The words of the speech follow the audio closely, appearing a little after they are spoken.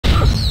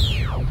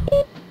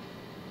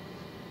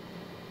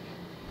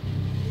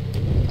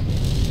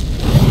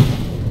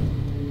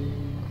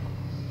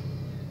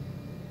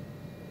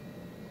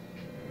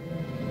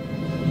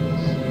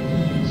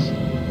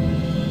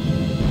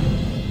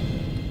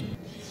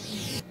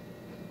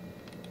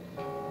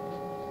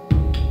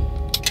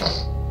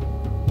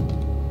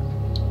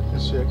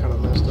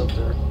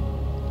there.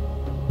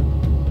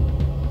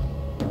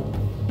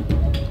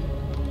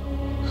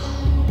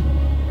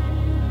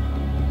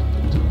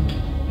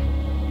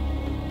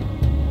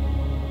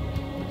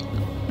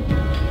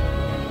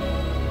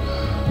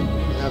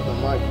 Have the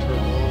mic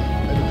turned on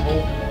and the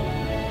whole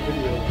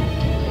video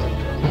mic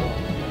turned on.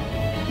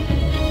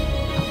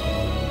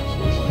 So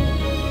it's like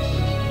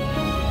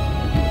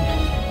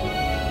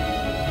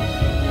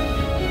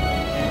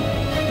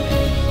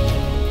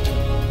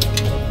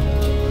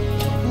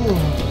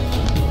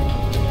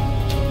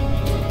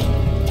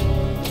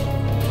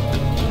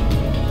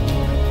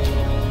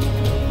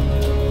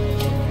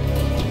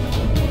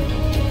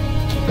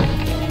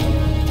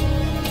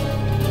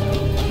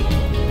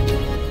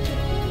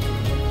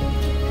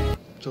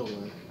so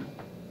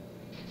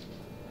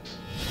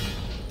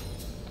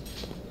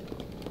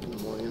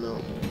well, you know,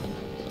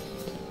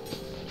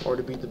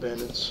 already beat the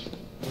bandits.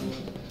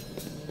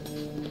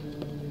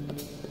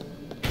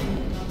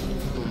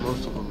 Well,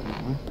 most of them,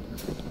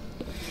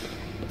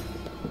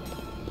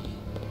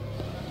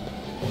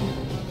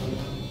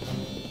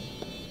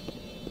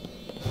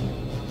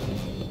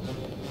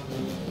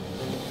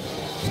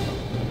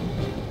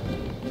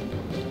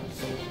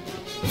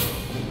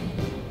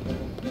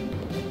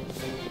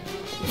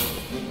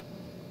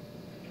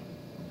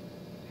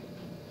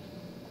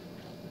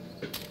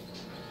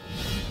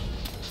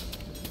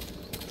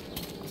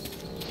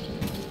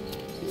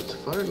 It's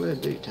finally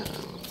daytime.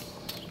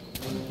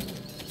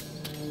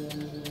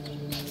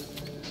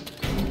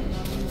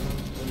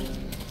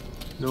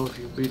 Know if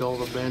you beat all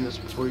the bandits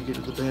before you get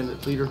to the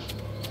bandit leader,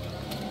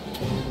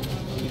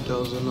 he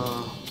doesn't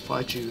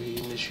fight you, he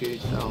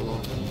initiates the outlaw.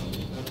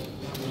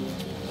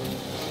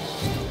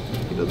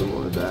 He doesn't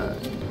want to die.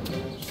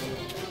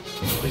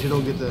 But you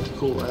don't get that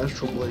cool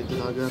astral blade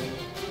that I got.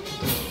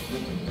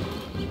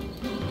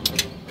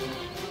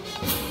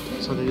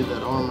 So I needed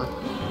that armor.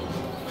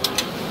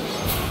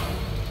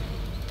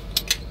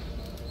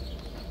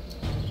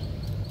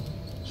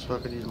 So I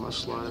could use my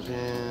sleight of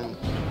hand,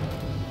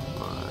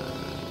 my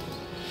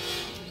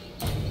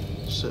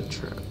set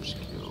trap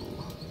skill,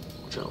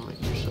 which I'll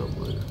make yourself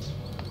later.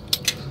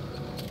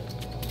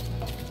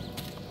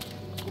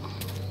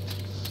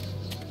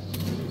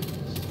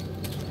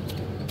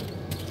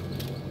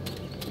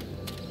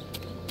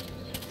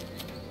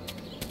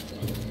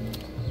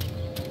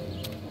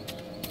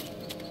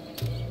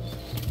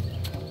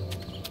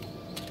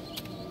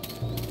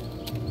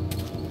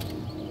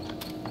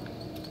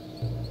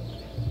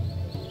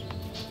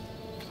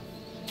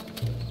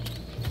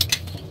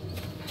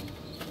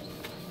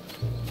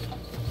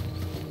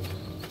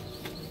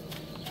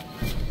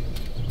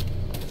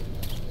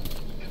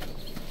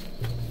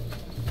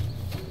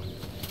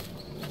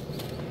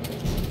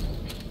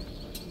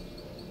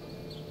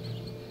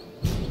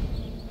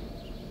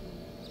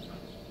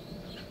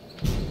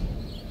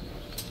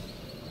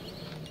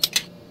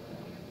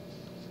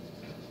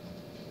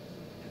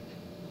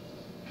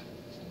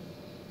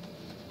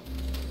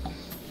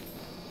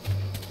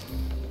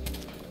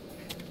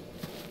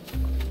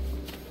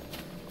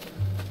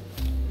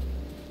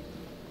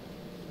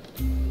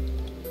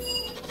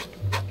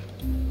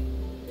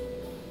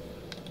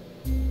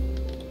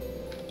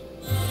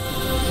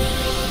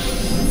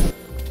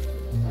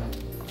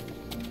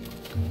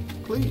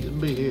 Please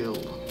be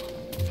healed.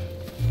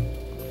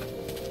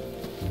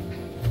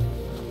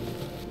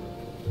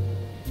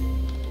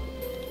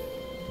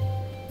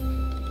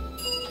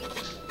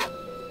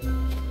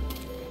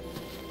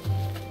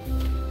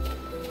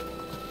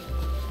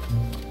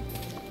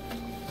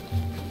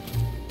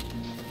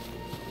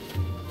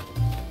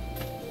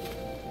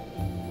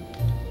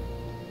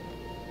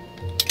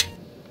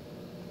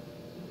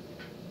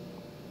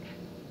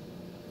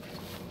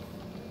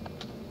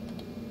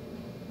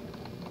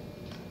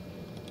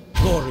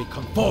 Glory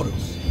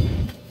Comfortus.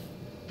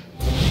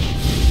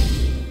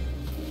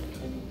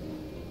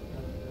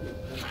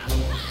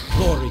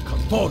 Glory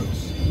Comfortus.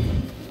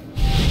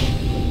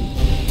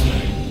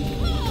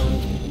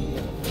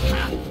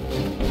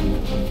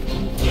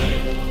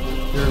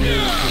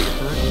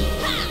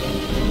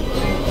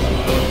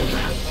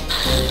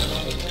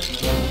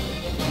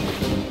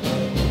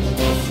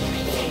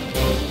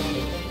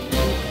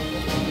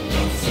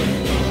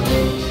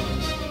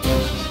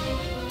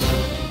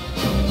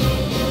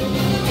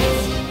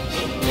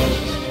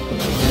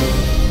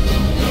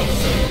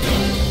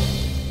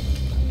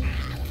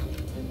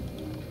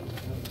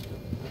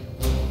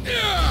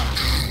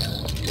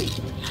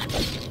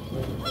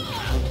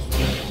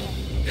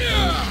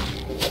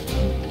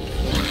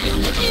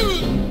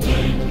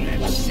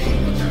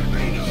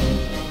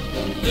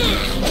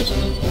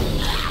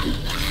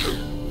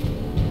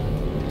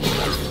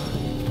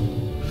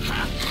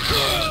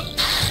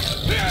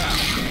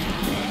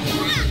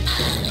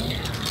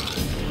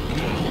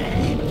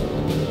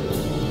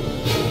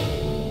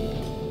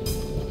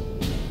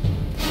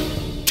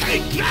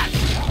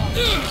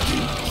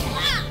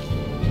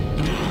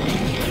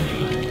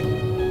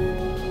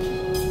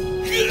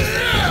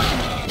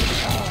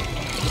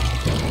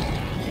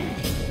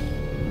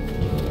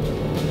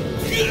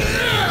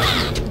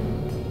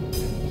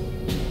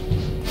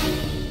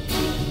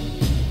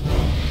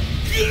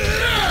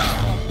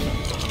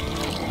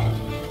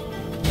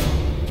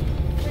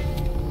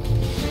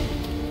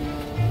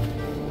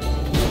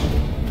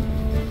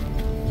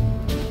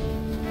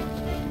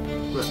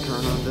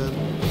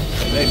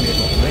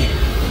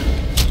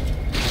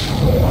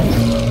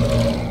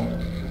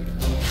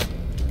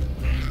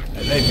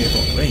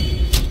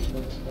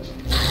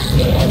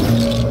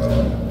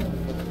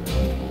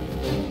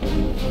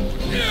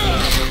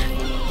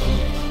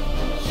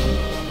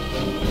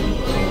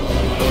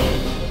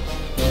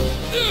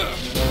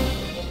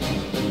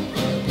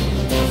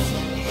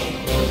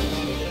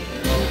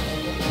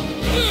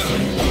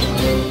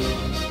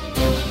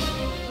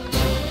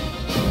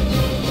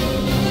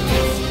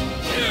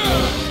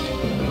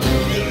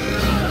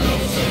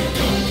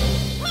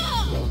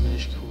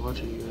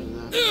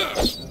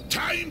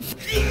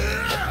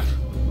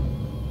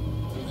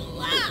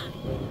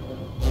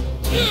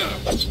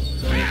 Invincible.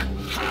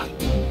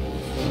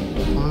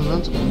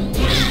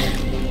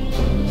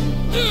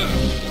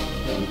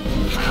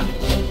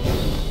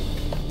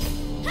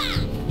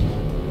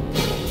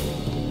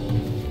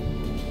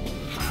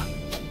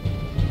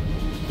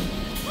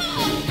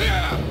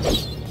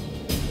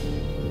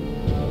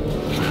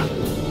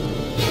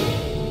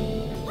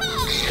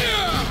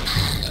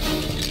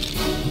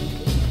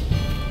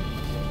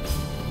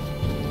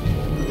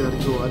 We gotta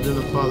go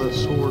identify that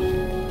sword.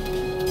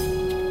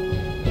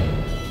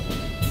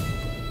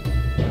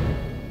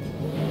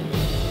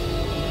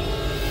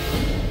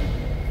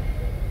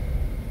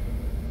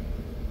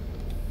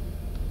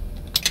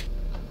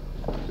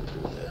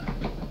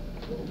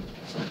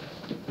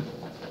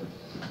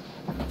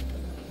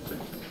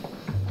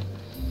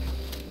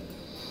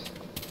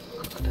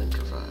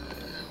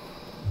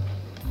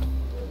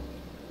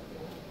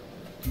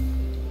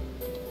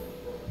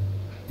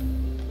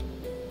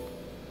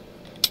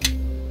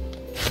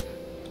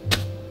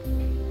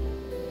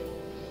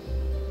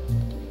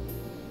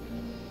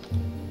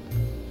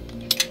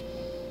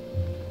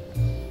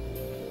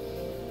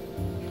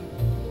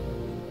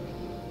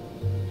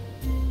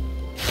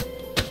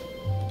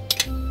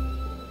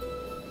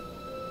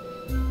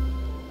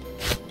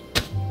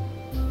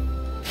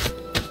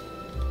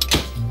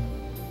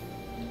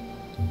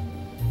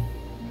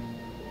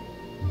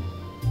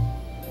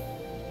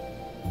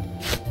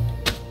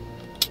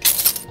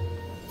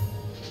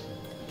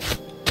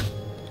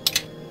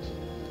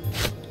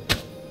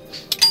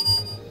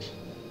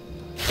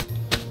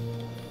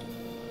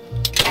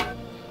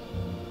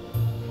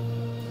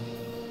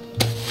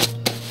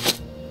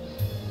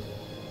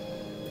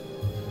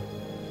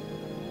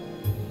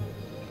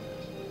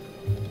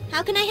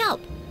 How can I help?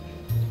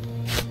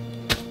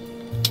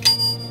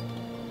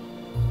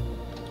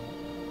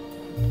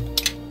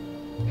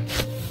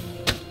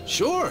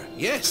 Sure,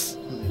 yes.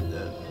 I need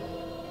that.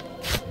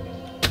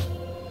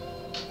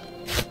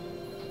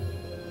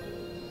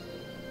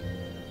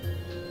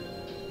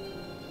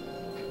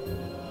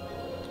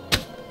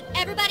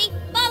 Everybody,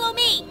 follow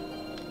me!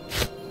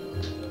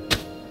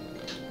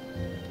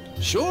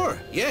 Sure,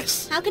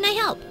 yes. How can I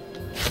help?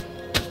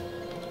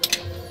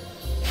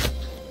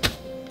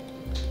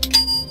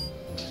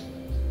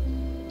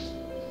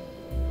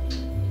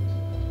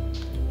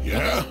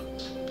 Yeah?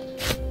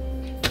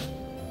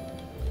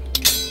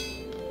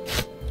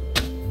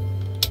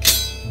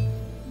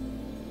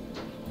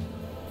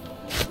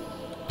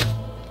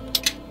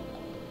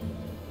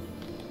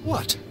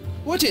 What?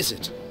 What is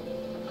it?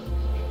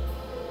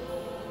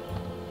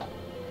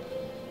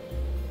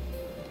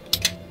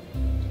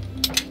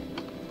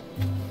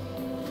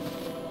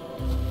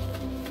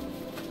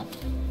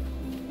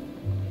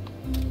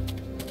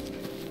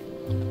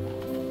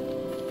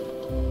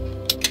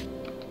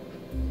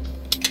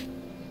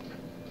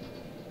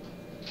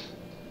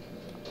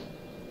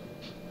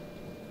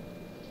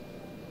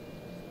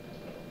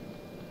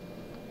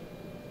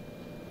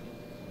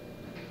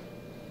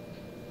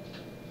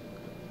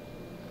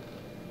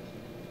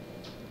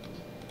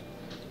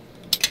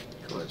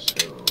 Let's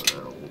save over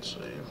that old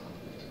save.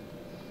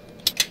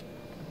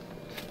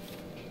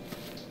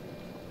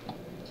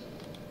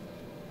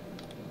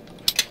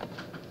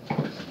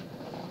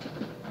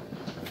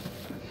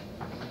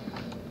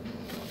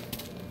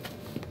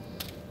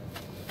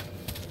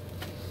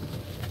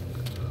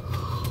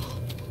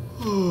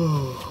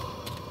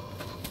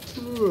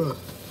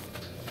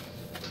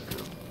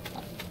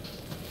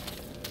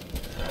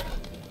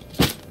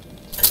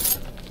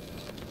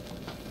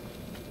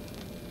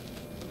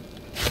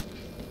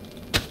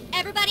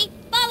 Everybody,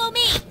 follow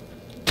me!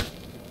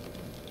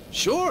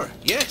 Sure,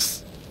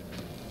 yes.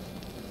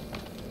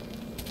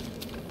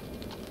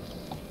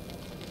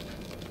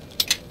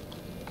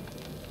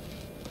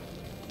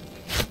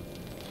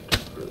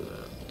 For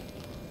that.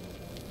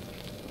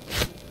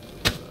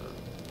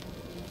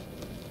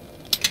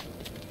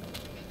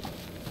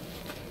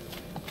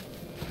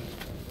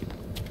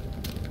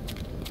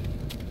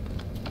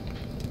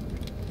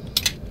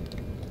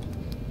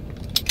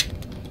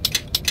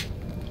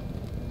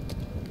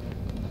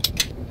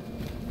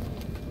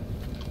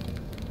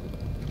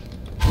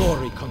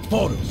 Glory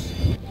conforms.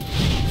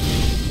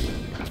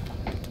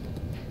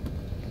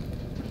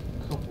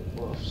 Couple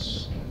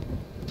buffs.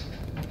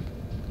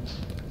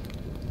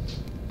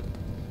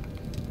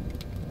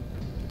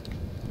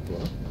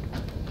 What?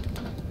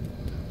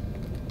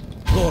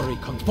 Glory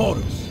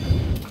conforms.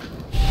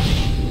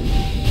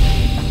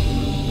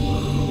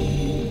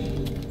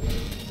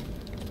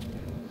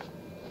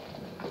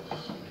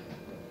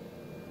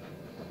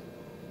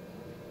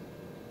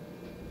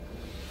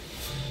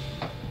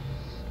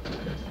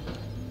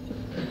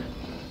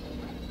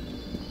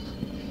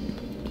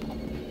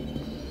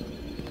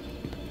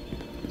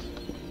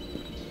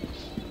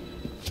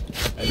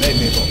 Lei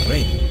me lo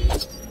prende.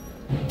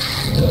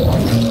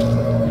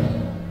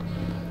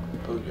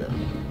 Oh yeah.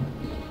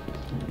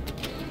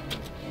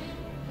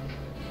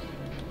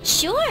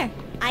 Sure,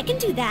 I can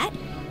do that.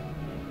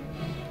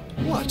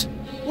 What?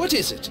 What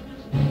is it?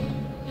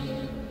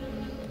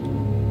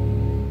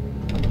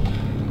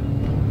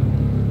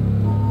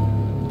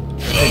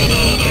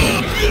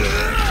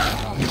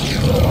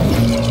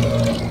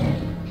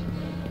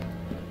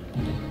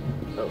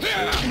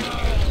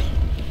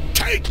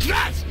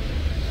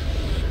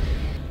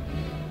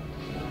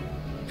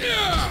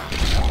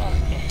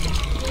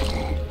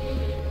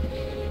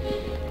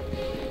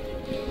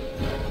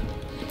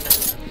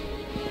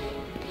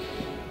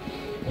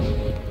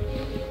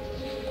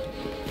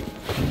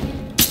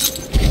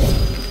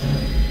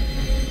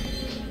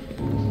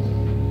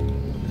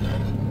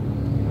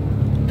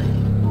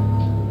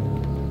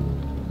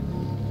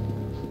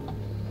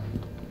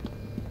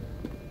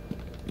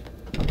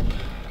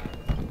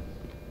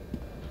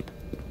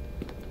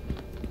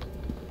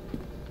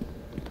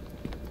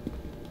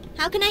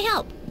 How can I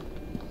help?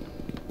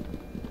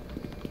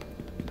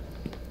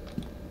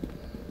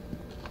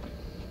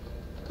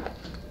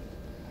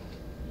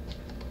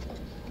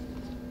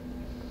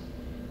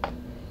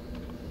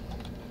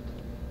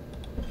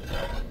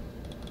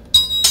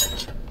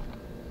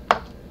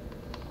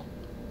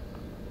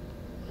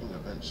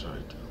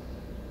 Inside.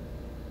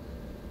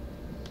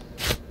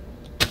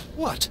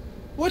 What?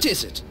 What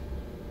is it?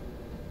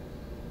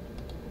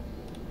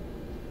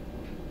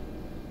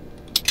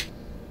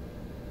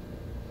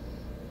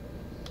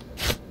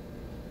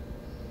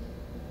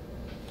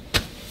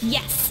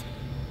 Yes.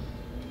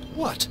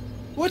 What?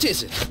 What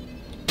is it?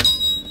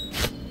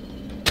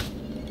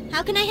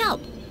 How can I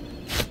help?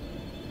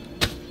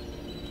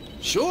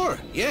 Sure,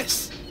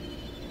 yes.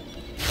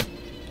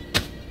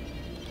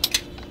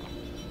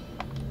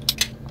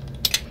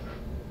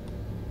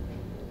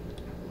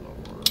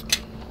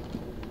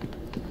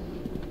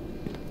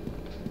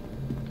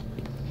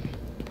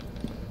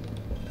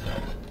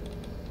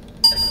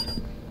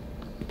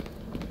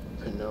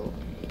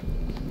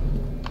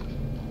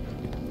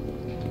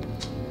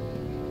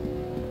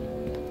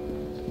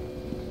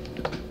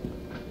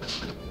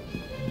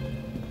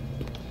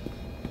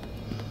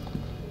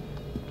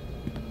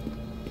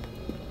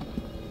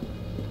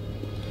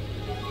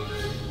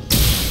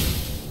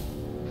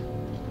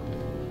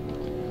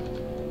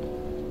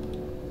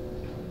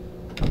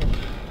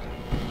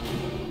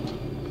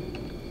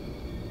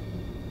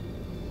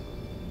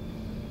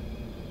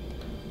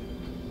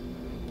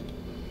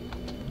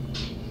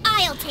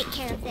 I'll take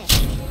care of this.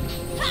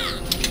 Ha!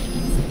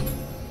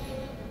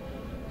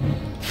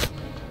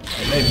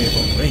 Leave me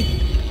for rain.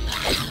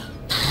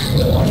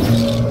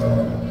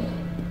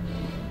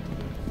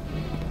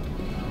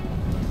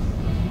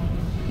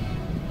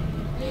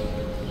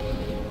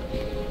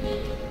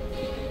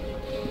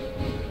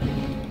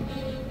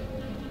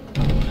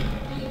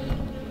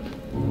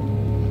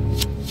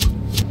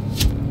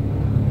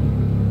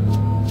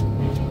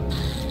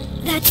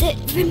 That's it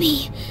for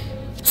me.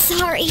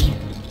 Sorry.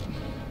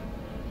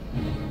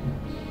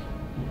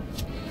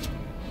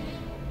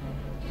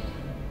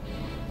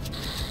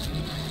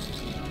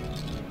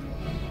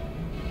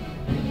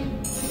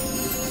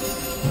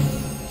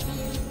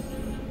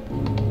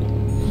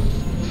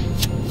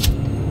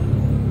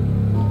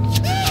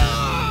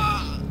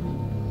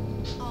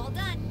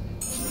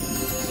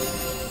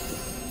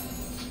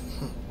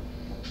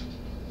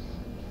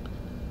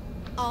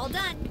 All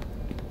done.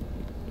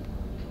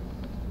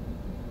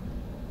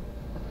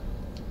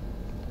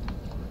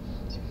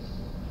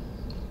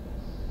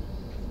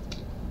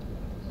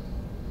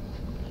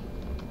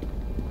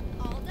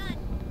 All done.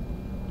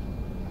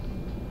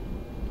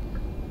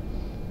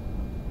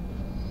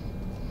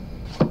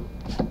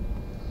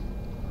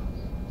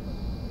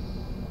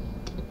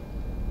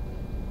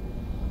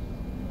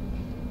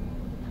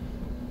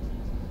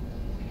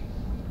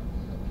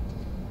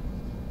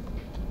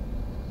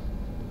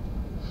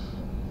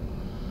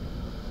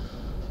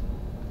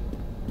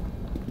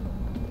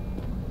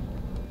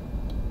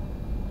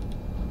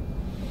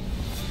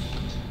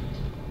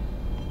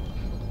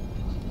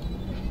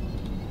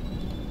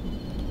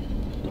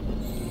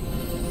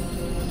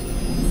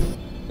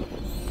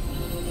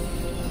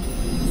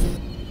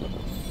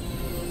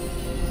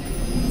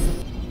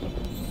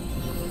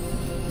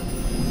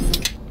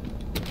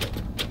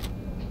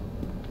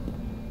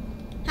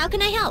 How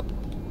can I help?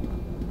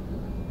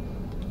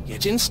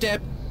 Get in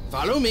step.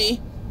 Follow me.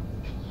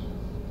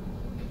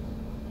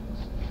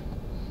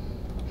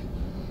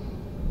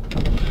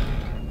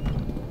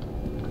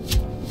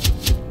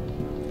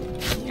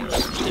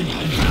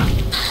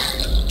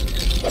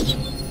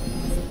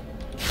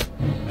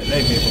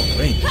 Leave me for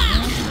rain.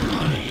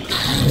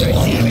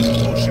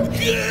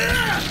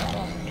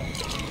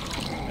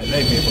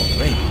 Leave me for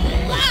rain.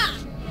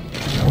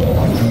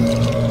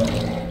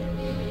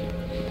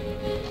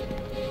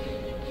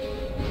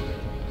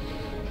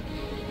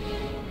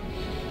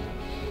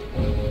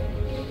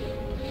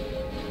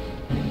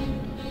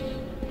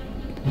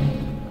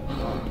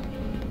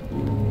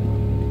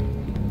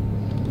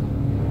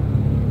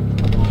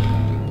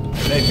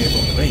 Leave me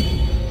for rain.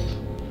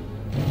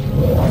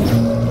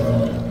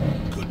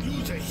 Could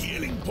use a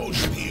healing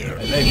potion here.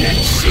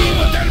 Let's see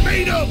what they're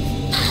made of!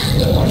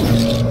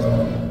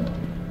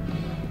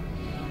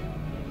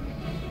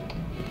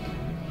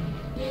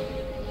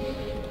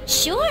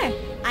 Sure,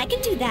 I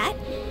can do that.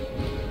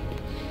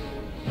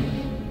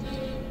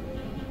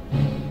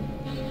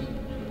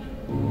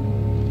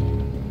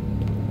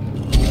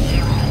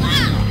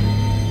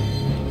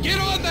 Get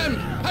on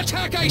them!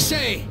 Attack, I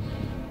say!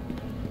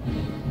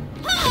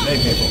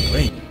 Leave me for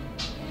rain.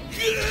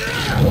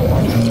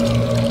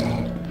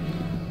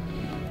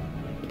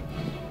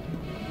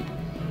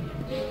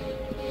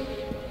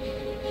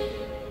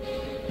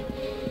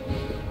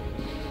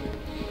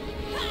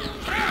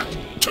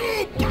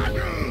 To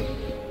battle!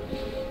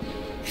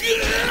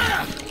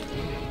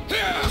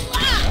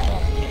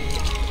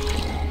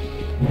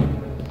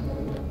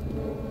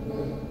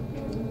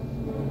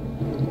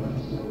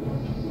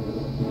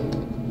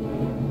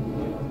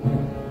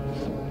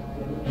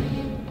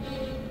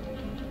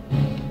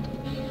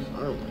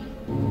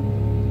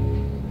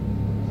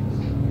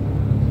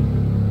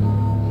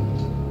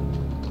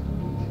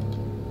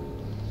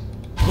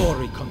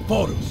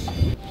 Comforus.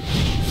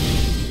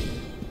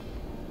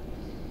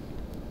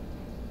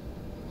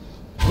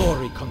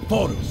 Glory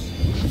Comforus.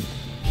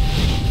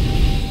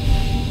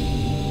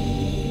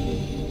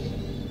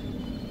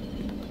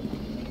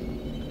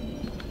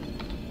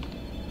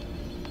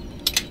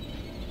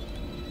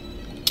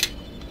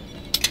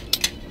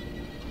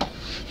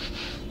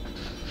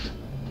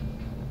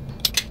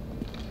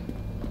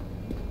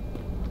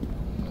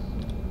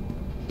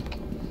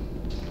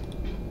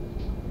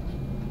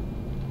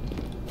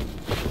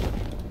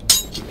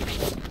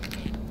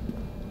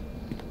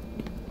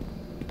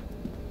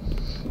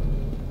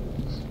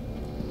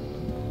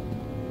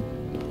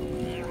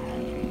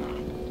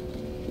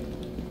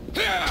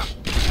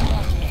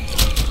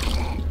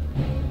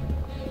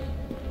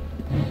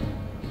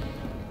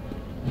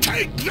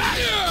 Take that!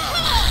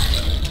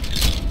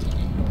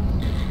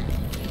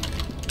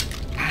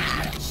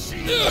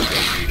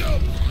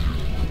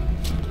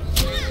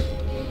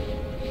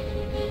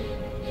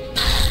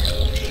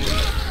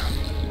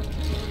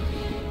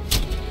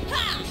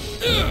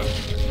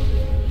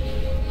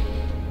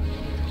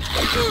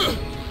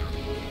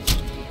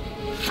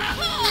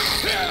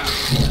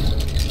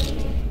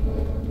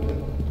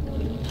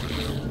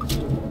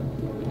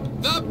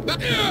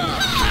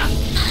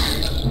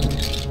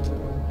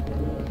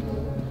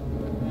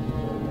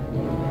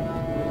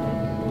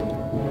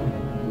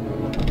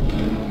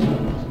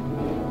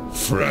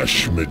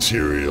 Fresh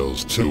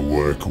materials to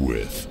work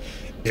with.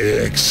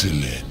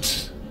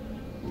 Excellent.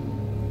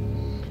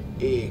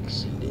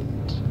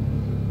 Excellent.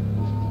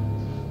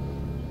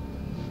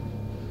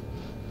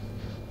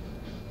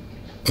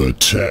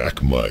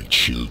 Attack, my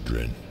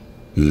children.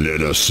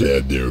 Let us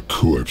add their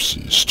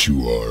corpses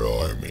to our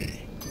army.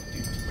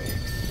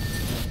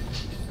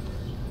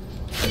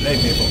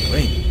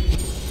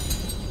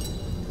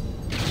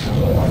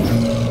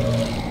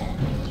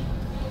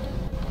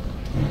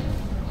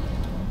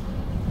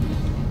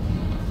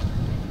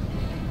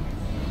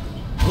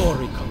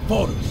 Glory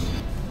Comforus.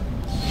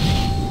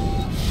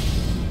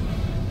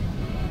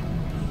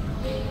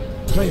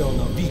 Treo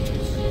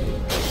Novitus.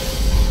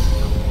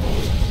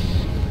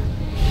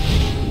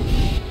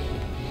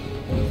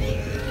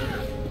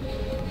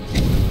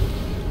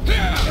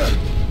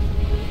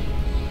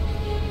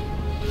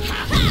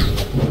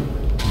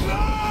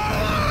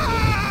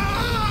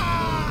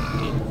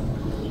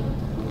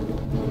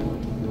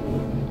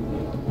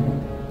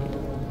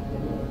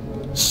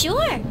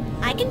 Sure,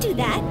 I can do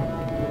that.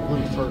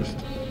 Wait first.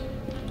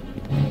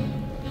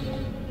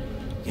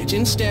 Get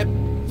in step.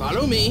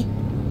 Follow me.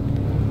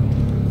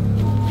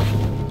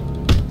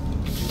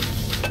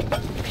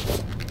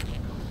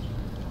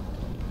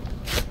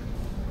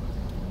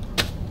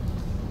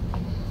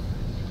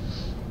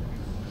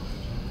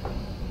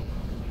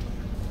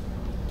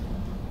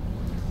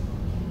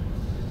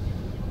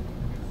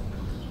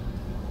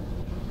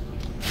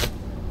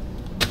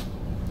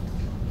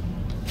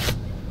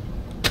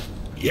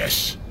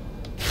 Yes.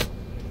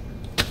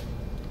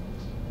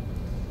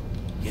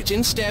 Get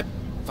in step.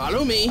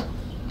 Follow me.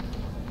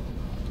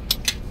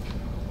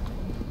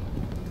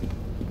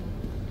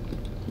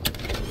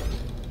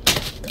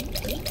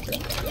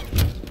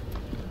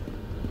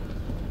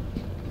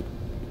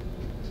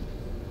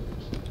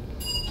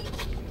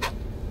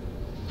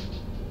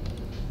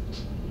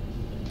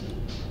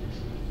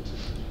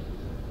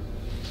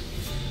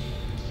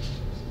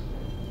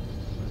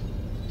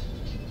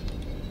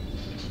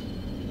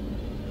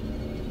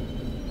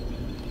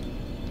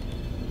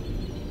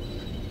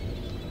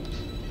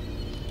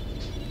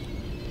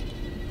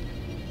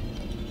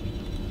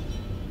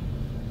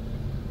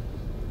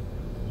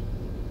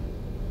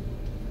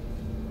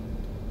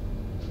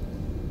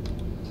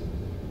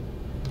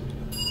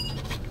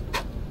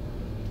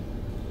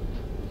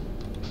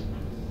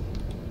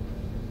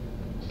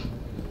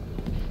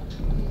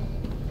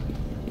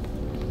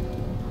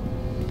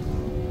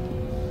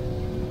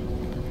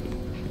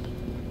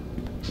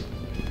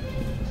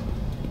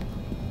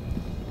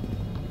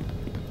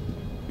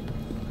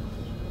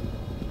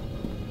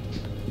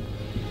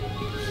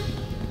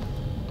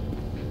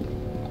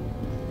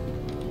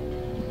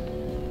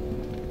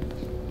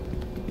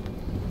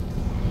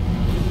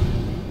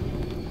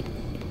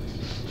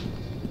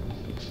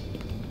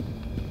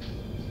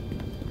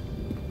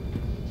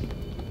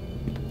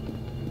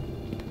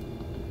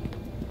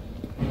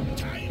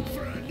 Time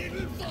for a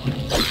little fun.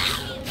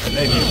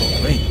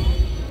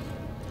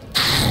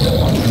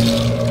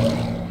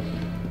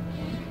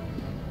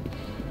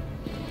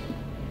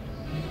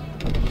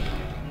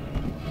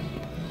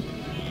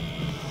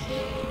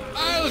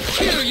 I'll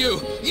kill you.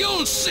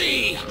 You'll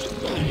see.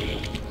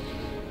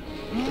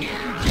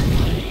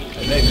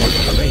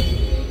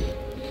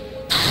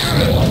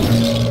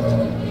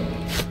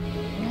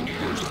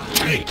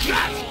 Take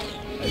that!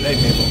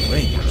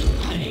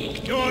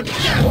 Your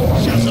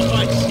death shall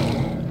suffice.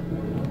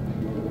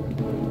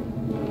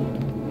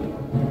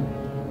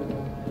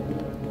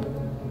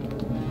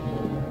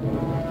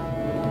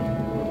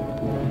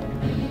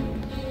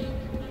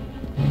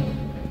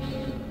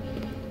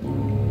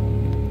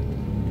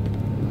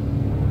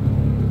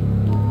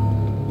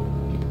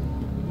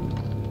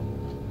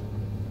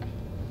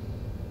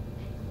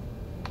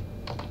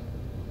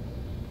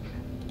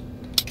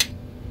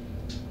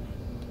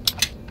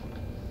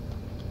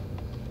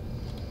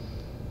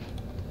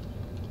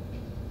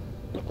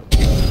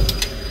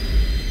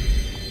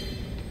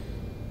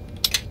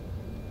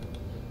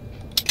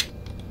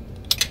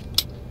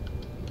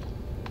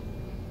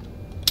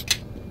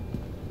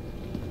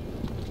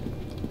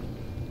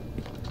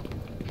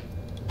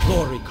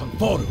 Glory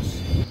Confortus.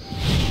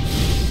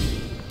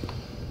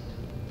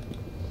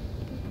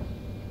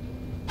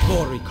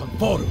 Glory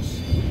Confortus.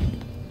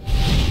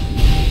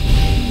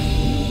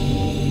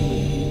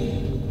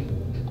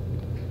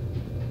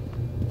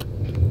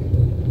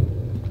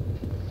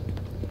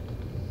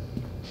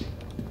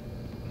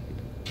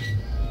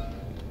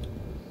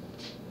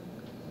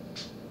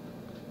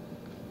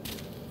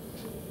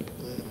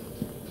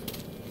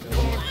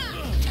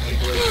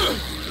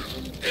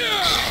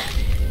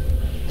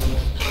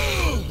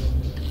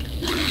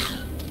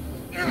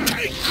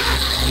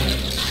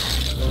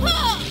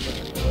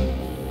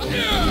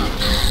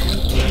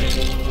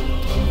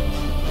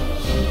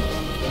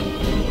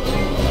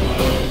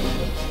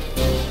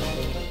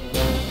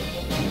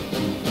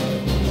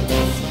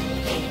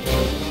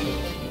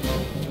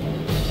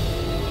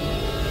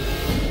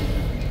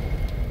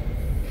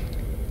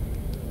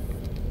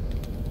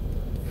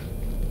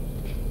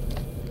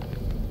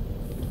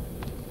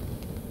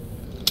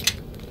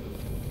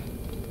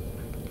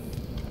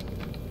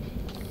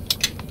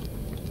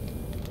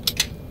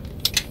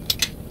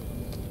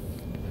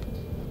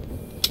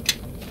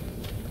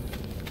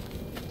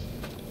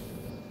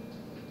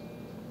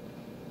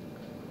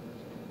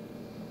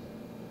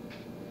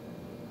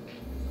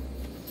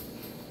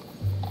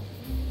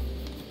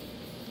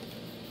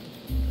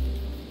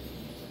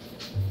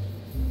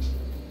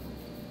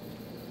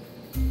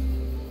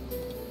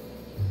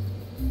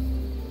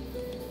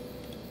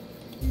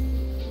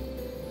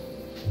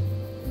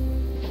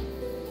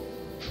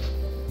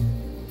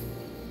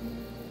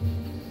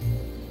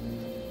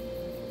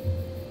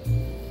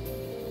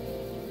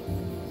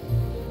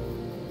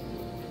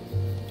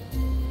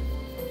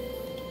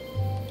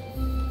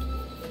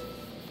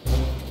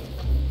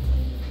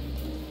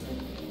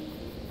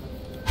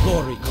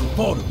 Glory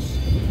Confortus.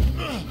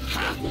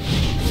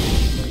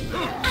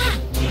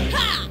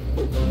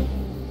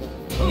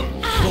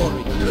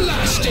 Glory.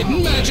 Blasted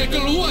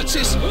magical what's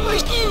his...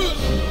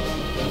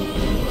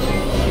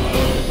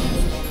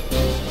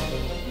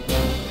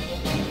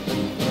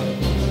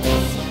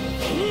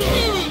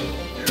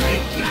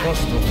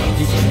 Rostrum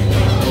Magnificum.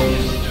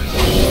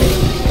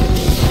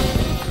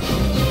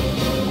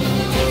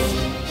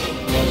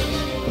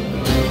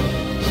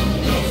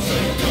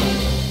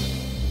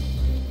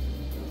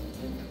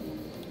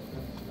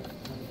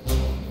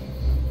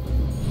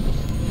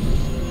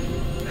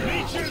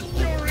 Nature's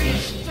fury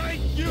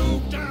strike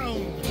you down!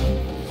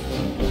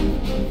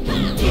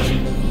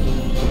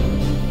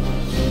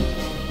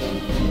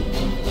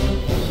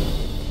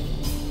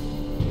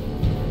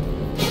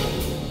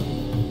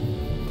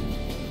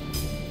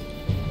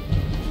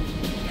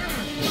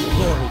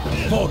 Glory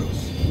Confortus.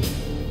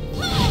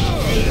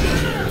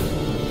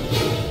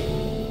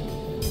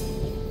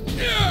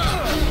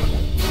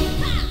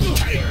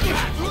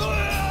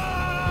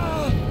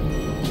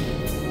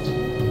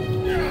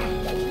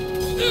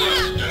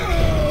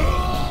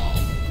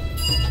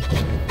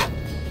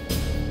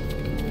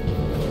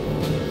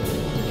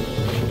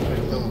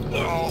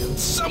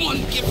 Someone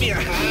give me a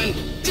hand!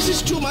 This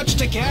is too much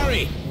to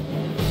carry!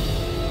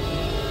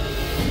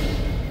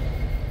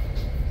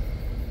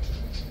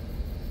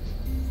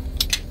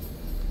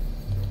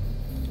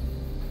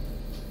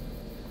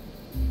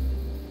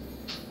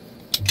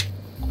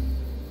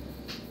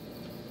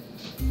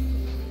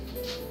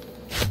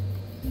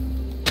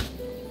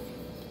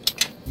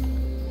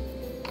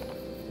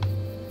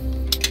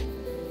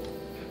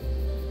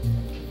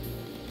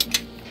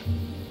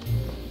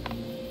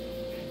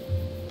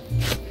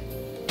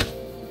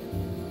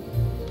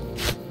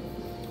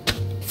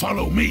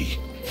 Follow me.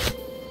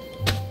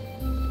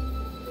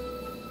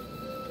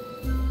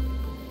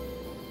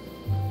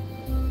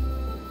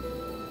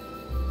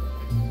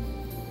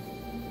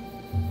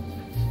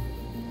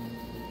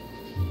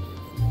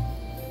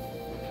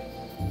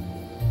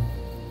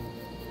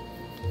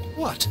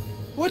 What?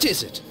 What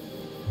is it?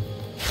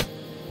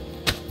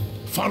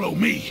 Follow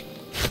me.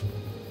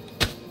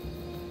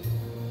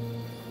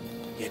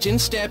 Get in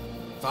step.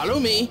 Follow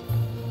me.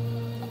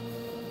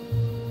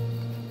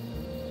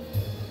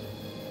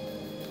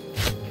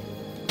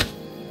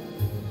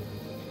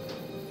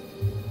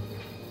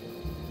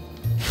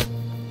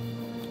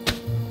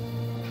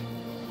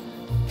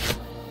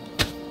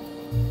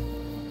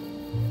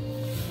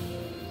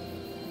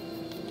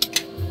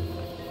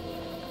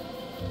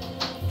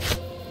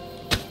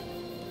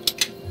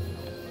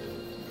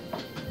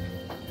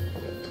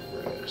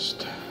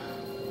 Rest.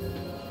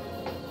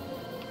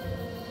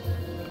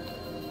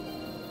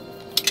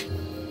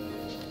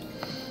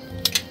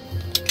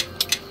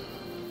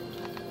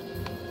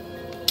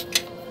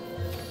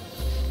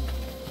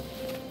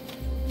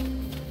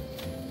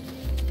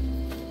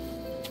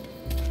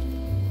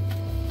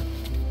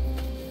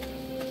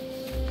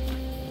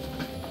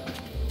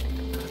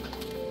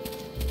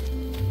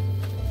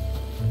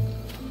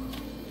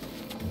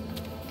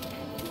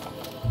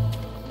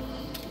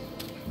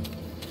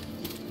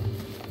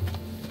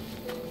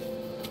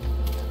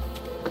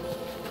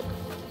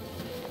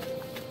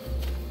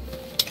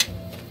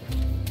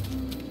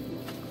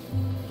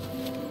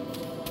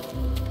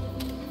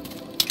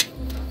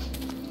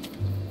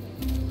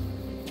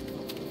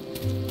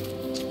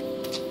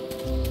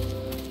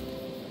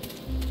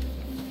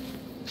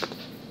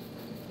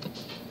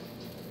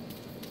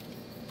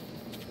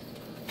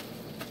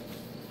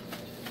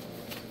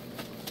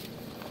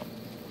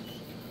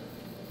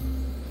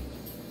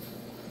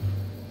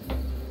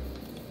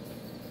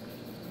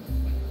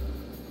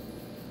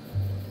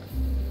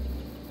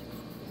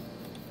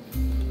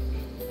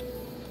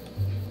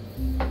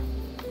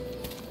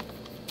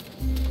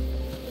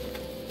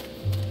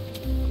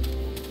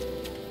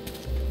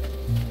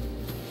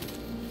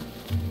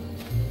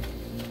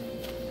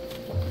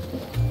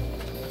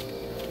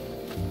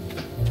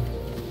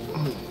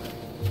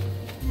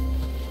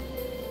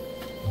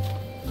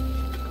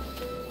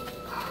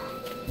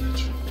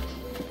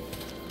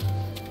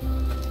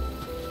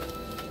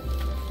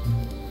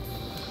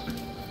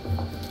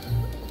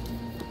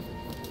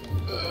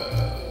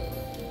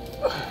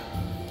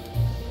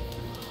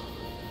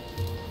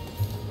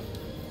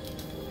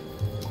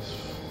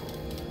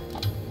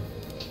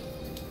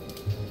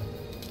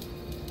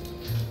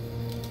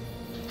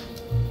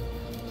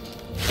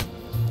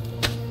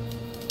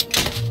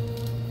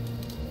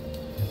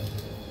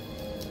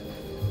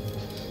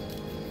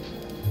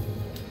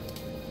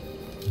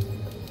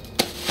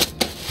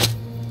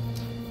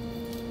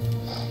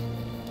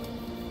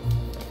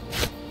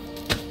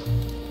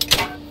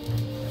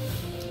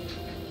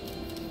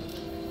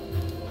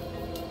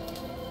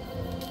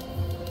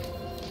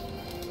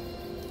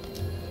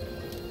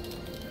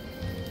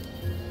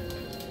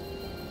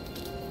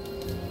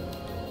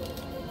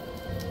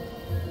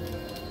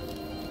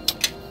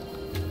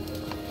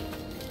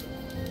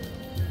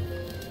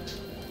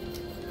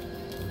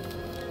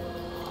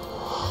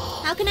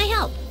 How can I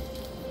help?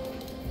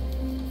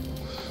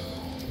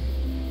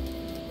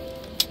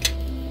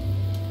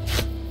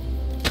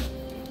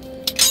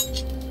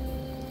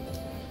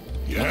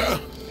 Yeah?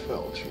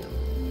 Felt you.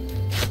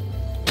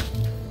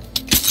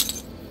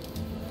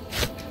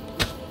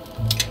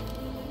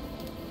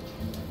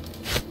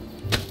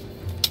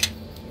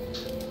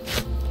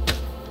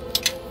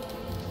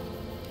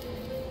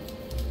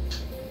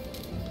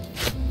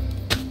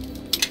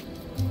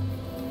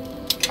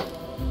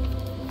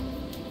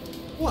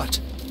 What?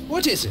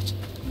 What is it?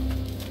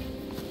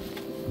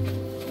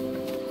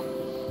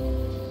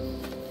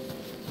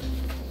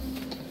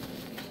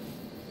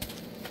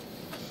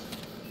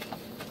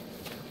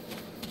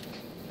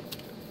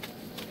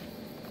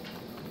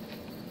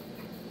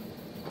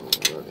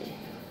 Alrighty.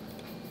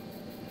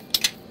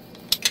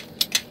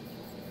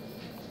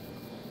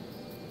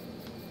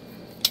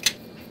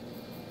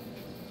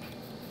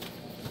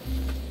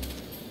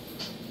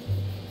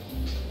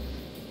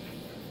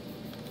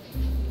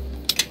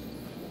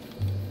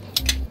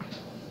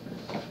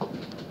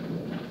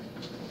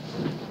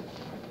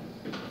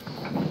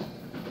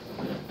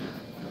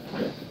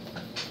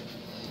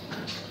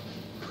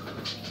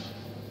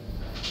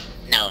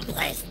 No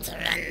place to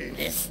run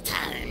this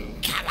town,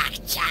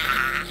 character.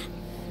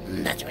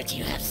 But what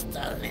you have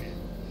stolen,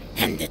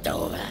 hand it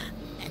over,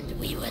 and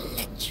we will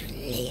let you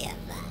live.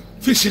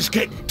 This is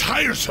getting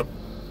tiresome.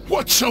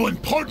 What's so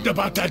important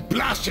about that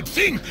blasted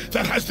thing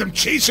that has them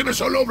chasing us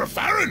all over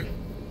Farron?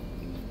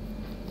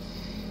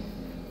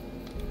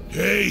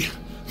 Hey,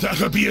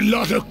 that'll be a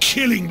lot of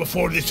killing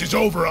before this is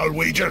over, I'll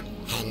wager.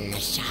 And the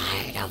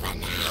shard of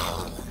an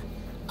owl,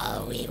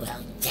 or we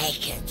will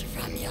take it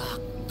from your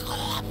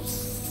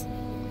corpse.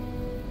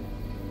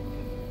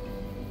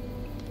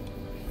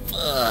 Fool,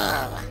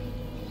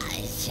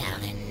 I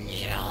shall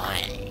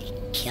enjoy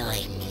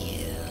killing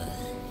you.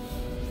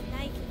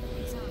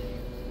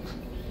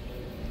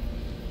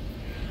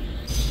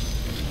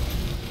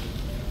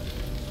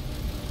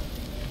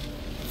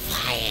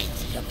 Fight,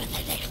 you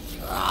pathetic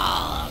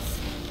thralls!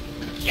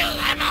 Kill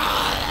them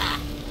all!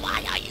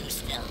 Why are you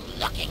still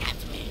looking at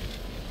me?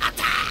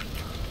 Attack!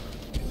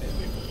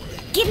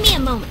 Give me a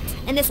moment,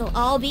 and this'll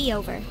all be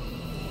over.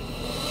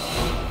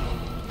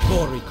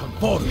 Glory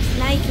comportus.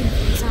 Life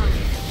moves on.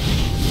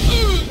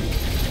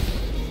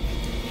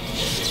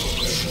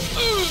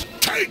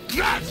 Take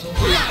that!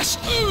 Yes!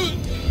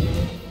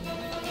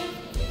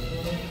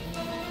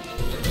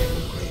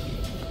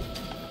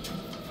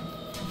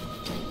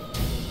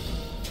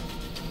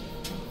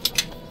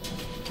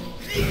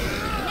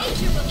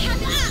 Nature will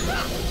have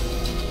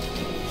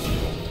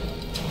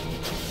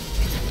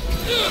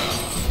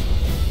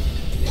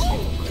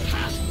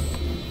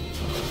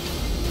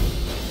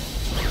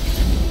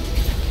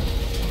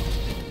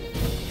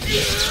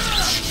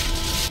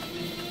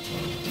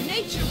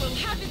Nature will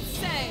have its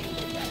say.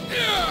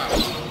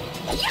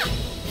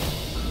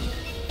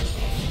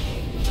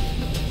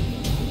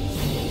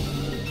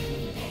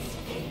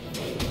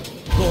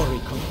 Glory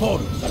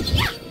comportus.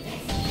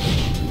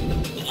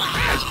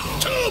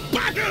 To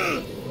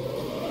battle!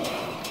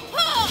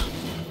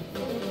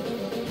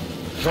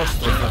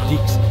 Rostro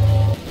fadix.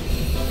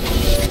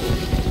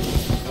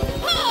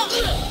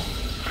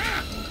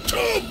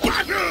 To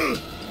battle!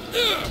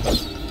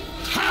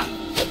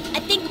 I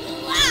think.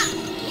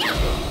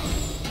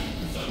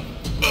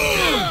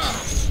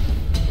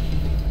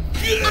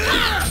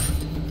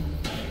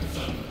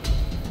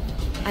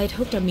 I had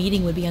hoped our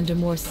meeting would be under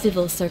more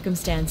civil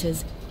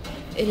circumstances.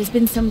 It has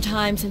been some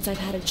time since I've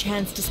had a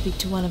chance to speak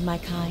to one of my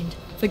kind.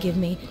 Forgive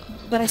me,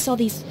 but I saw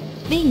these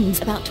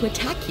things about to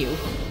attack you.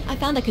 I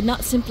found I could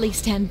not simply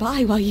stand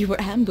by while you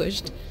were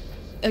ambushed.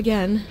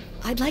 Again,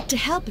 I'd like to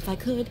help if I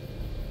could.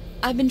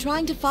 I've been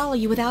trying to follow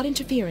you without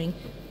interfering,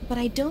 but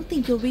I don't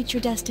think you'll reach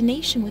your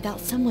destination without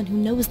someone who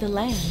knows the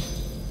land.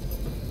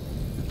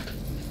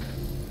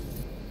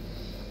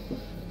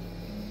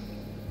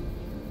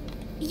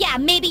 Yeah,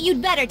 maybe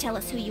you'd better tell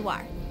us who you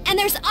are. And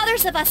there's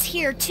others of us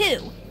here,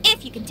 too.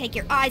 If you can take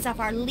your eyes off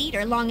our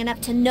leader long enough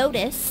to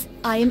notice.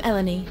 I am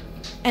Eleni,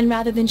 and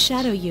rather than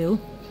shadow you,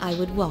 I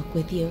would walk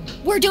with you.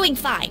 We're doing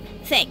fine,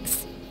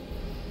 thanks.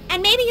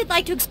 And maybe you'd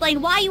like to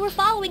explain why you were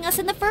following us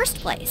in the first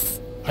place.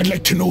 I'd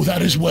like to know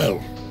that as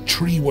well.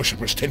 Tree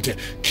worshippers tend to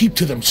keep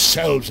to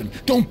themselves and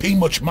don't pay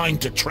much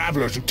mind to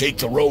travelers who take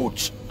the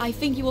roads. I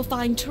think you will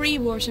find tree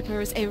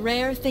worshippers a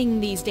rare thing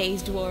these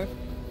days, dwarf.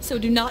 So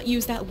do not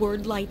use that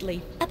word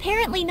lightly.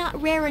 Apparently not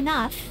rare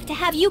enough to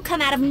have you come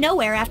out of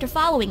nowhere after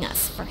following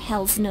us, for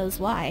hells knows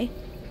why.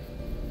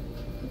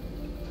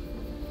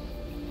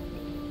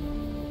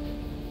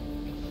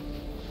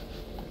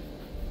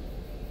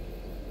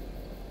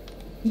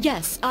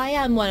 Yes, I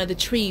am one of the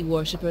tree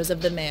worshippers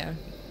of the mare.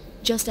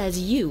 Just as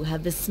you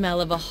have the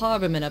smell of a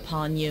harborman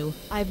upon you,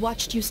 I've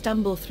watched you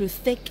stumble through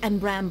thick and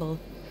bramble,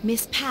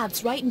 miss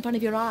paths right in front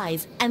of your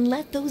eyes, and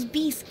let those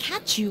beasts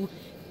catch you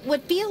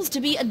what feels to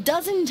be a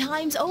dozen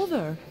times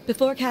over.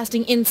 Before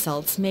casting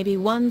insults, maybe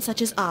one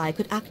such as I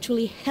could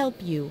actually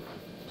help you,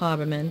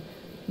 harborman.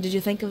 Did you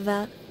think of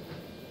that?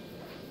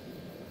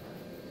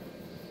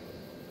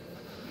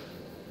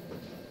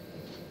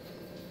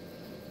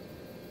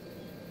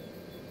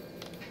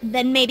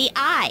 Then maybe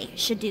I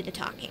should do the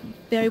talking.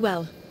 Very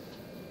well.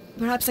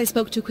 Perhaps I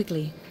spoke too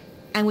quickly.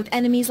 And with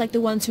enemies like the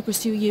ones who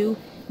pursue you,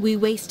 we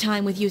waste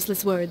time with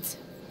useless words.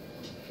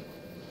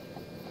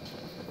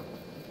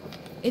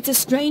 It's a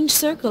strange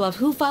circle of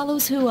who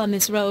follows who on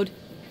this road.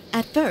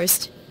 At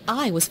first,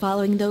 I was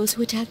following those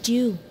who attacked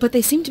you, but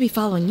they seem to be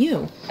following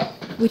you.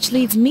 Which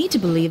leads me to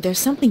believe there's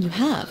something you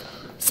have,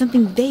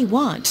 something they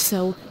want,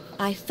 so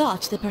I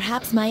thought that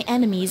perhaps my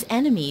enemy's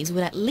enemies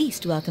would at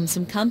least welcome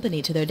some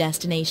company to their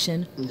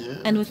destination.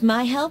 Yeah. And with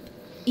my help,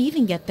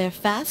 even get there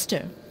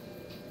faster.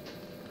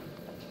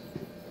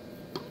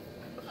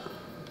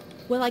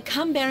 Well, I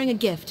come bearing a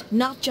gift,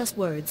 not just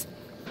words.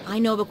 I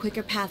know of a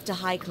quicker path to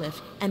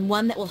Highcliff, and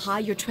one that will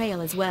hide your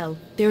trail as well.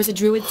 There is a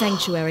druid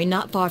sanctuary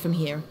not far from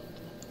here,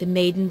 the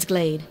Maidens'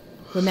 Glade,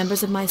 where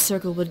members of my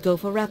circle would go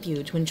for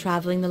refuge when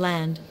traveling the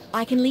land.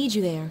 I can lead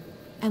you there,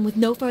 and with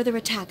no further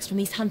attacks from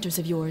these hunters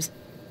of yours.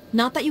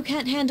 Not that you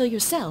can't handle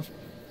yourself,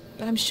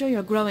 but I'm sure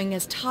you're growing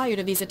as tired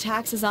of these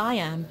attacks as I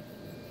am.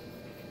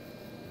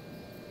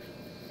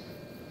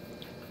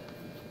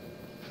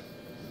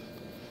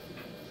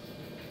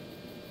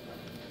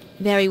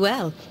 Very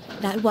well.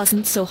 That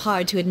wasn't so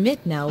hard to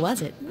admit now,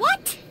 was it?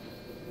 What?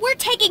 We're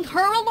taking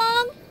her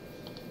along?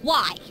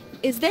 Why?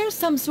 Is there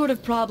some sort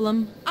of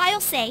problem?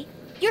 I'll say,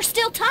 you're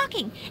still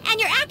talking, and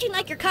you're acting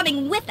like you're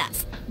coming with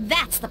us.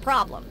 That's the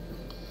problem.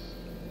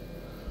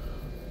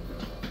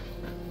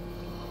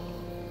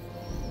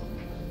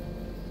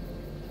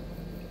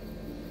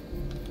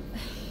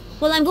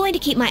 Well, I'm going to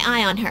keep my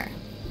eye on her.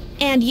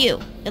 And you,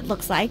 it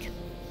looks like.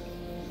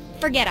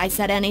 Forget I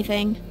said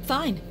anything.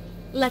 Fine.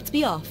 Let's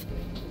be off.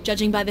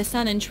 Judging by the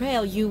sun and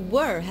trail, you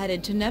were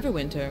headed to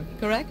Neverwinter,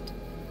 correct?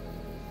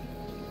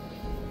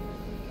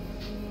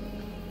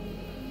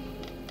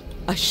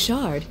 A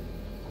shard?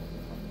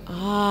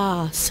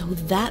 Ah, so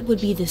that would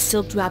be the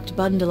silk-wrapped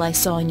bundle I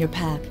saw in your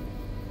pack.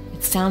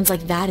 It sounds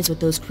like that is what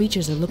those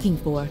creatures are looking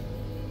for.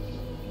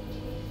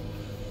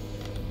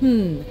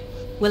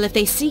 Well, if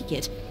they seek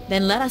it,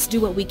 then let us do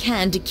what we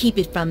can to keep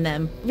it from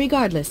them.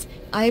 Regardless,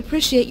 I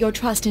appreciate your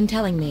trust in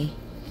telling me.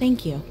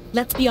 Thank you.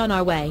 Let's be on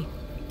our way.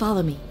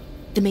 Follow me.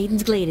 The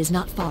Maiden's Glade is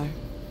not far.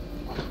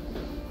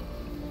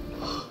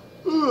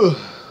 I'm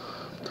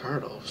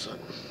tired all of a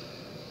sudden.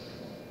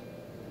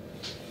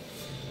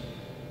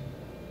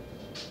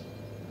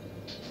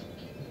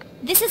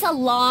 This is a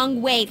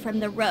long way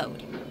from the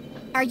road.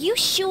 Are you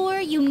sure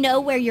you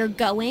know where you're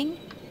going?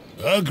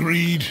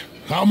 Agreed.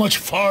 How much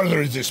farther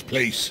is this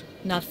place?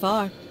 Not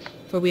far,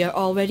 for we are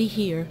already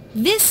here.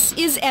 This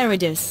is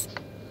Eridus,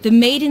 the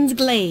Maiden's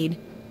Glade,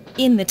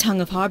 in the tongue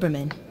of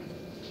Harborman.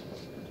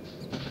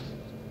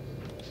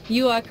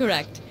 You are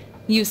correct.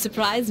 You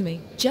surprise me.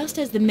 Just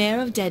as the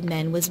Mare of Dead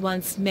Men was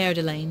once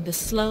Merdelane, the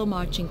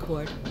slow-marching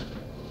court,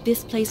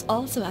 this place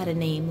also had a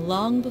name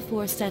long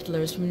before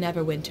settlers from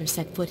Neverwinter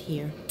set foot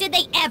here. Did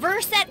they ever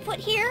set foot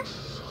here?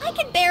 I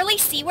can barely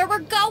see where we're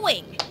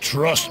going.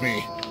 Trust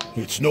me,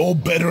 it's no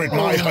better at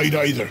my height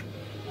either.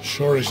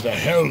 Sure as the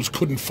hells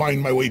couldn't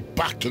find my way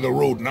back to the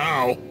road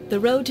now. The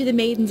road to the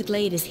Maiden's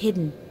Glade is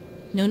hidden,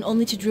 known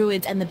only to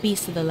druids and the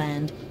beasts of the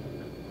land.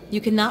 You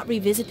cannot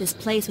revisit this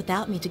place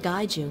without me to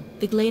guide you.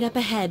 The glade up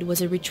ahead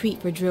was a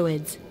retreat for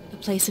druids, a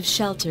place of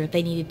shelter if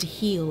they needed to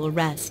heal or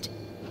rest.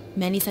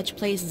 Many such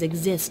places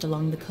exist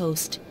along the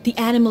coast. The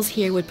animals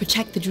here would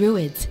protect the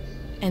druids,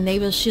 and they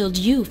will shield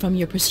you from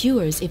your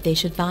pursuers if they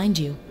should find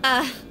you.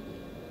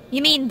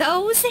 You mean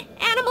those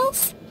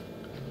animals?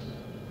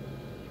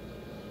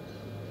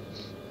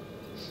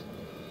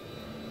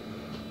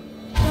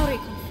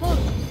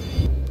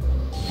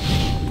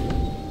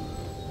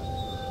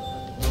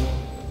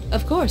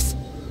 Of course.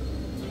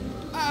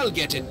 I'll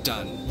get it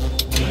done.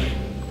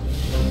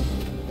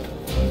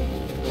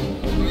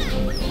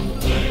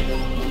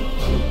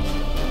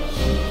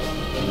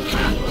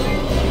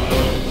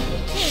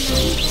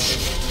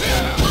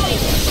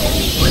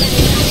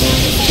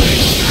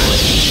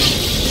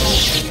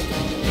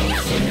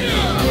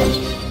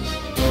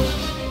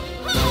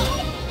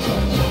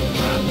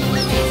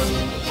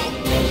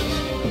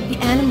 The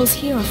animals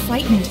here are frightened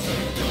frightened,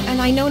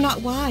 and I know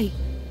not why.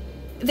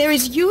 There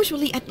is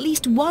usually at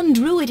least one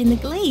druid in the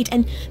Glade,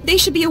 and they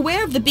should be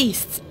aware of the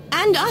beasts,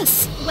 and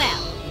us.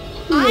 Well,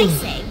 I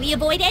say we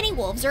avoid any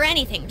wolves or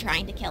anything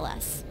trying to kill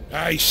us.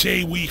 I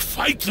say we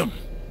fight them.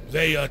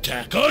 They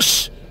attack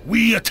us,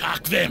 we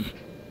attack them.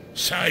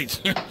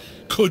 Besides,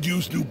 could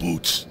use new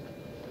boots.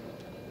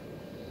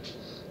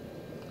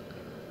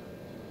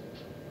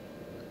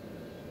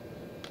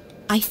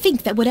 I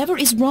think that whatever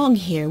is wrong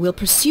here will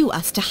pursue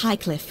us to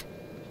Highcliff.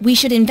 We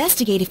should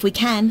investigate if we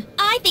can.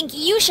 I think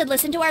you should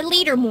listen to our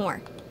leader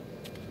more.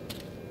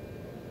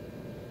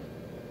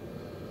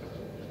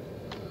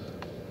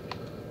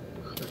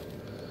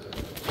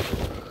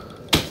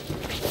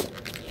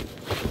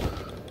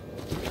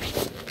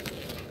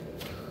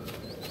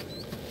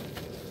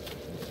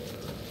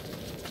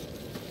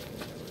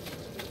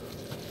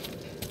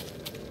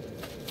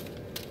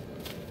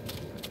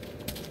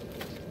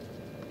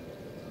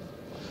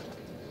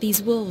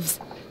 These wolves,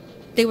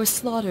 they were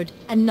slaughtered,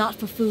 and not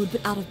for food,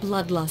 but out of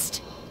bloodlust.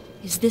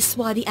 Is this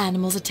why the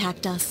animals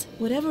attacked us?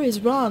 Whatever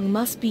is wrong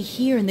must be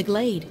here in the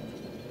Glade.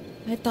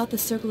 I thought the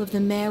Circle of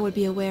the Mare would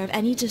be aware of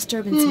any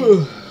disturbance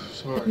here.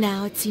 But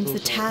now it seems the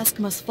task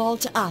must fall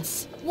to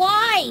us.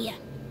 Why?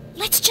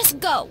 Let's just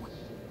go.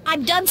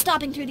 I'm done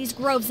stopping through these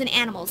groves and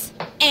animals,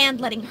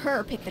 and letting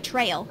her pick the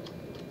trail.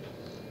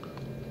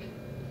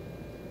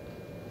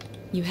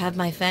 You have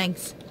my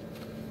thanks.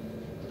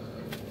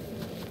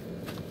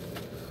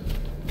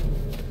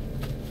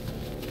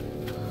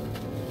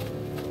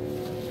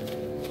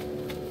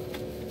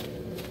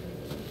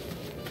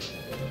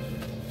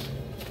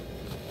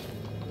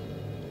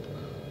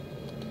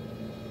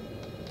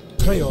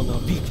 Trail na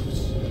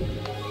Vitus.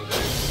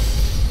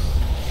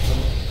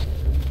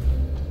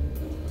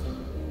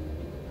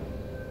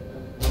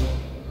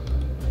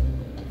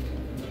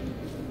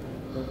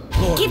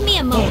 Give me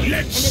a moment.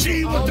 Let's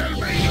see what they're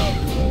made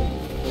of.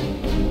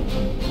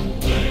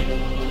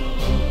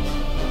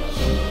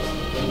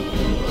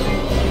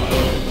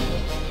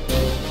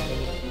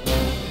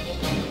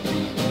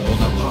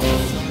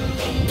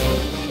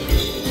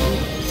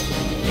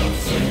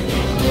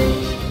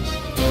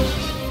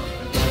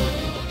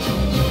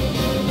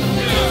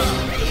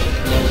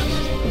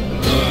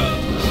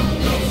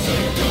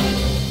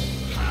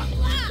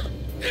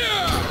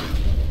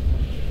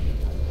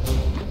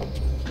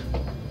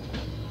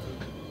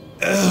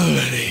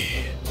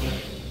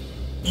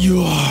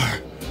 You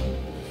are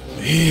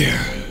here.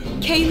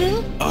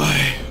 Caelil?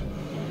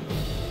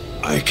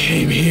 I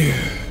came here.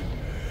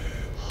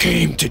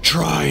 Came to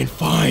try and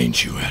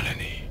find you,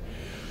 Eleni.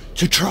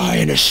 To try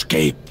and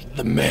escape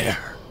the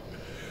mare.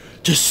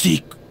 To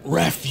seek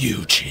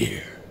refuge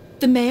here.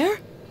 The mare?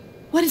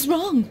 What is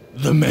wrong?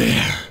 The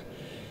mare.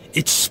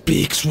 It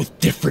speaks with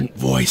different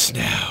voice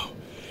now.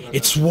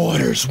 Its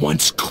waters,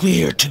 once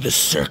clear to the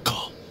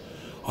circle,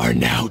 are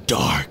now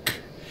dark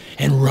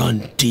and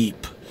run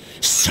deep.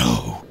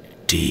 So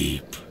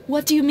deep.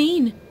 What do you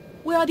mean?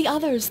 Where are the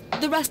others?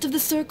 The rest of the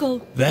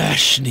circle?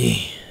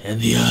 Vashni and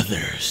the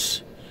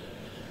others.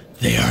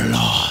 They are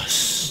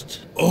lost.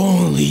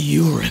 Only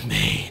you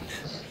remain.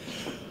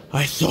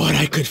 I thought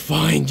I could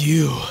find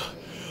you,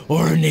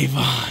 or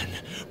Nevan,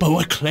 but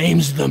what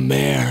claims the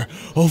mare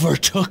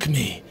overtook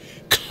me,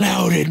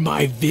 clouded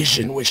my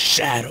vision with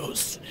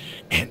shadows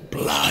and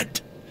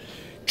blood,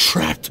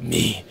 trapped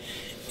me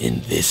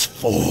in this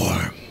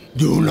form.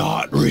 Do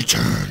not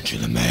return to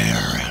the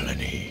mare,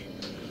 Eleni.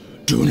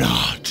 Do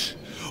not,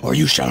 or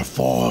you shall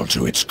fall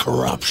to its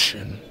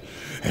corruption,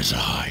 as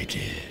I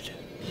did.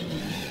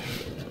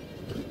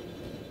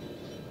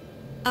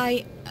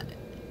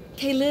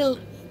 Caelil,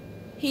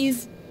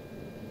 he's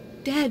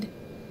dead.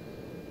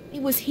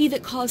 It was he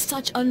that caused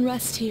such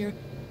unrest here,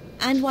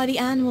 and why the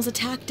animals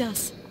attacked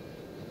us.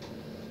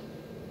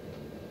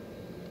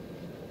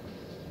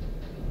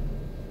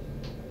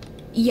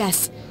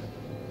 Yes,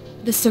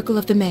 the Circle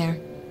of the Mare.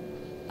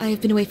 I have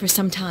been away for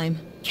some time.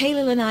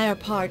 Caelil and I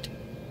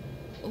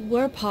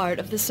were part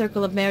of the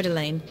Circle of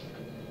Merdelaine,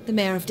 the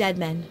Mare of Dead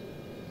Men.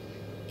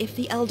 If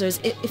the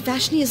Elders, if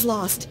Vashni is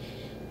lost,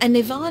 and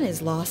Nevan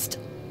is lost,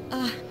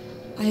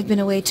 I have been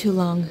away too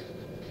long.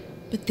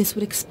 But this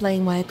would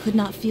explain why I could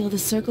not feel the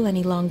Circle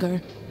any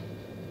longer.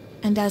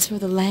 And as for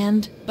the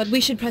land... But we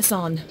should press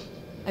on.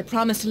 I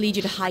promise to lead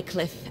you to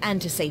Highcliff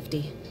and to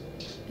safety.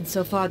 And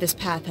so far this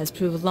path has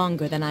proved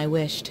longer than I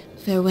wished.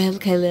 Farewell,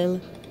 Caelil.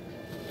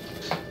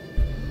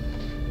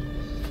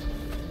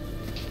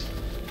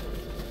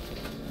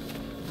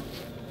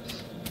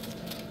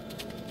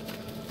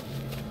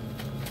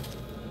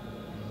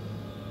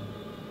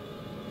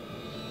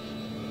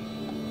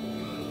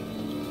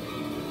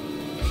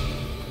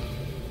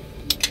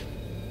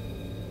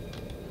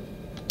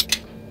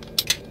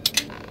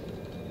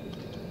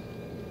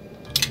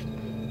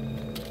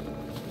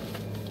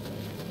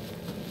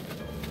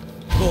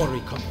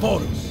 Glory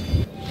Comporus.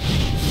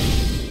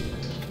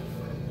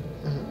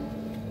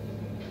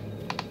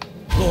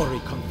 Glory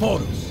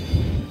Comporus.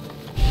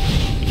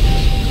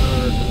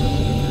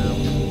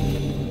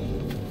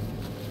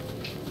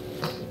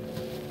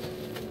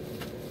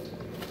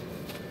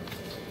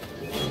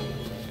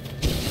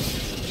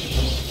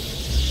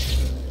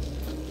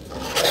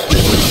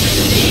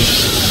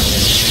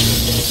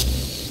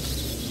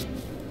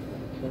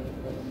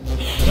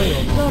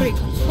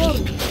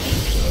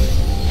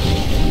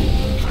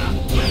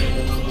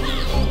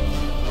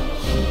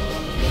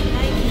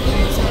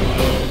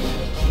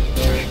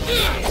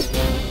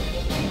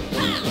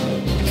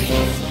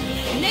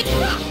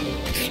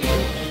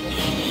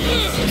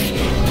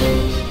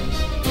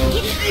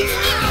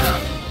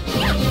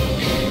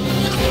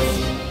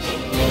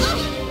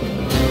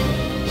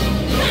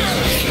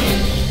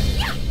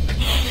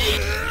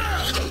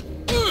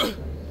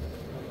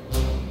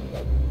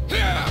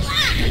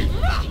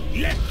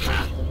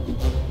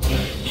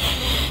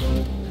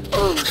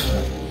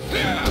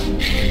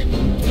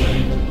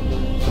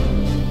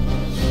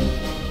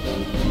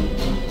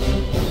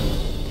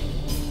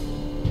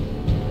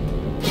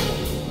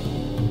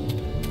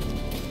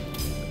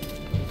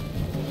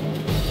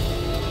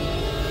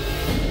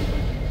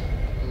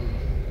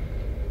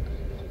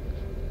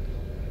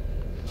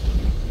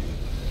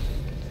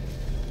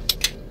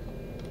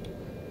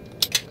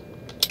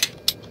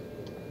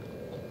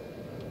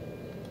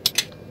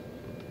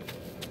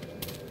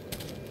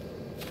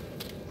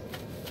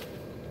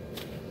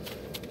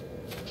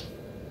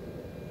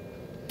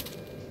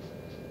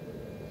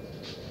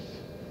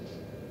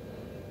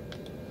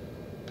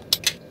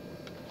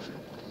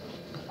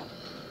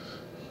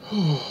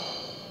 tired.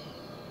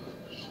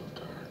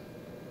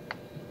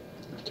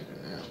 I'll take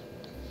a nap.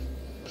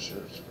 Sure,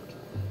 it's good.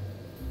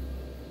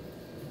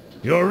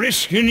 You're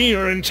risking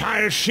your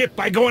entire ship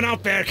by going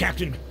out there,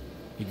 Captain.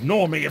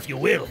 Ignore me if you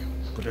will,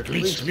 but at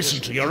least listen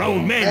to your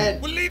own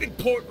men. We're leaving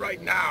port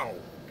right now.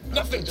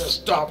 Nothing's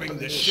stopping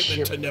this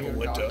shipment to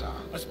Neverwinter,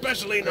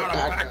 especially not a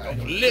pack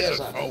of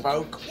lizard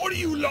folk. What are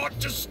you lot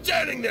just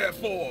standing there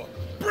for?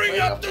 Bring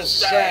up the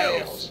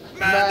sails!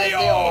 Man the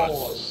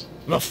oars!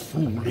 The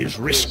fool is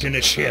risking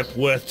a ship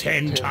worth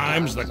 10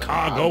 times the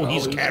cargo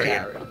he's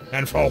carrying.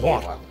 And for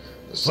what?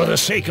 For the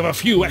sake of a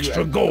few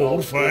extra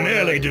gold for an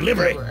early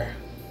delivery.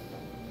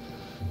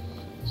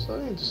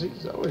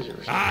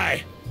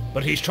 Aye,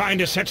 but he's trying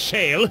to set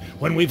sail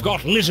when we've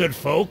got lizard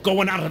folk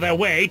going out of their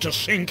way to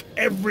sink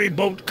every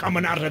boat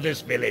coming out of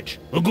this village.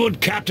 A good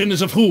captain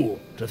is a fool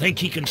to think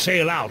he can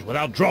sail out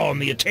without drawing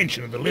the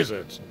attention of the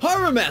lizards.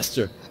 Harbor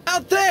Master!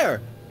 Out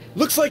there!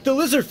 Looks like the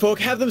lizard folk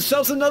have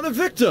themselves another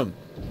victim!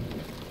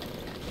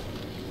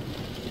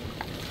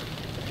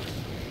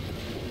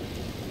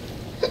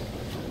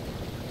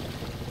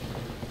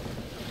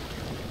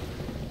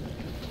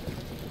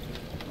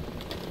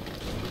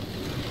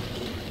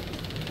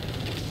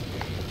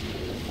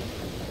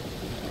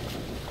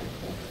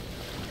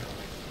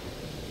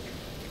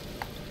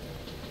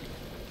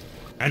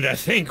 And I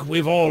think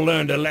we've all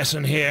learned a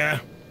lesson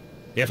here.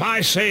 If I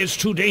say it's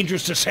too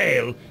dangerous to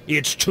sail,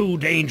 it's too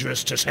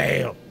dangerous to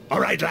sail. All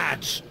right,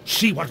 lads,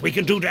 see what we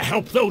can do to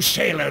help those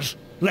sailors.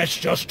 Let's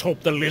just hope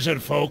the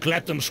lizard folk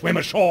let them swim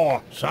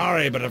ashore.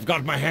 Sorry, but I've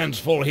got my hands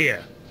full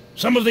here.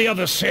 Some of the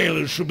other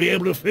sailors should be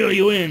able to fill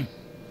you in.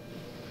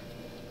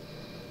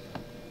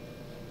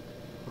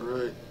 All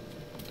right.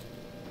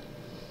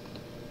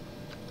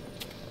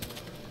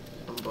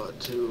 I'm about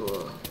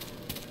to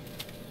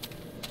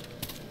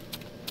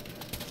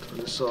turn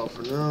this off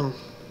for now.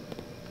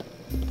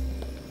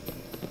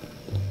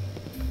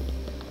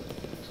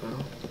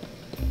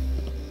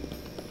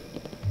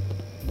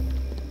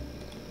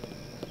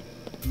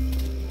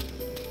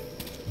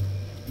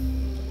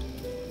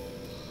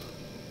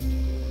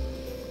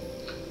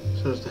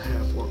 So it's the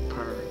half-orc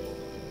pirate.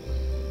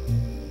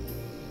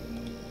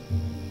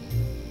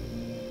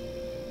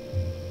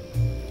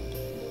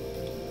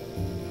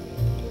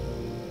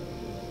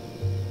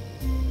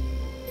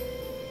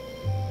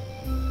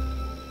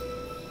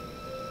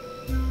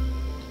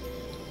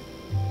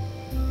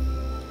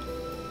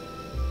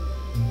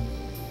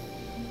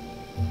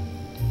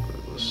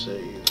 Let's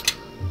save.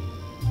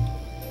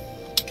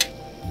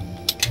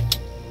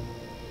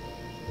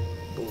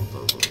 Both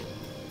of them.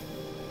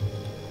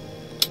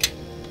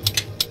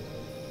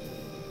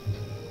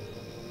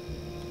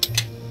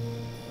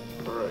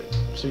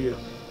 See ya.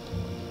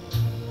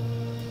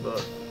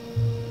 Bye.